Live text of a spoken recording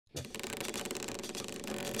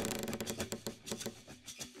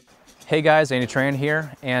Hey guys, Andy Tran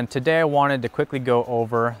here, and today I wanted to quickly go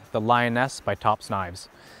over the Lioness by TOPS Knives.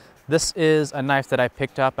 This is a knife that I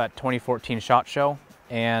picked up at 2014 SHOT Show,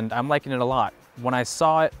 and I'm liking it a lot. When I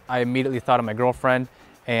saw it, I immediately thought of my girlfriend,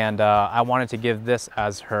 and I wanted to give this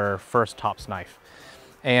as her first TOPS knife.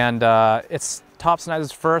 And it's TOPS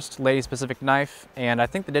Knives' first lady-specific knife, and I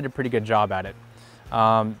think they did a pretty good job at it.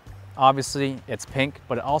 Obviously, it's pink,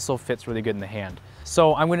 but it also fits really good in the hand.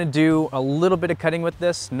 So I'm gonna do a little bit of cutting with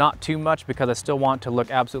this, not too much because I still want to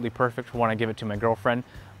look absolutely perfect when I give it to my girlfriend,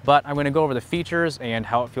 but I'm gonna go over the features and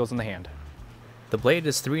how it feels in the hand. The blade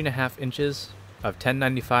is 3.5 inches of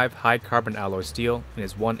 1095 high carbon alloy steel and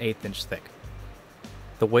is 1/8 inch thick.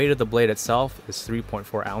 The weight of the blade itself is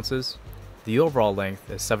 3.4 ounces. The overall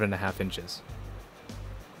length is 7.5 inches.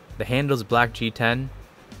 The handle is black G10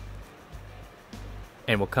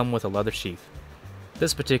 and will come with a leather sheath.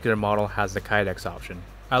 This particular model has the Kydex option.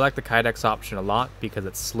 I like the Kydex option a lot because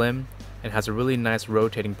it's slim and has a really nice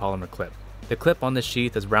rotating polymer clip. The clip on this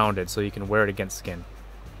sheath is rounded so you can wear it against skin.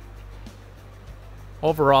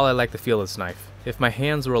 Overall, I like the feel of this knife. If my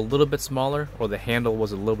hands were a little bit smaller or the handle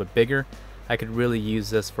was a little bit bigger, I could really use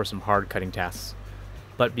this for some hard cutting tasks.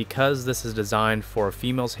 But because this is designed for a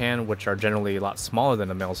female's hand, which are generally a lot smaller than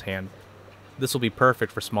a male's hand, this will be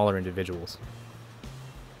perfect for smaller individuals.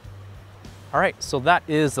 Alright, so that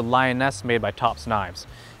is the Lioness made by TOPS Knives.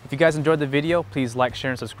 If you guys enjoyed the video, please like,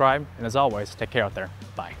 share, and subscribe. And as always, take care out there.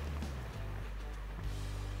 Bye.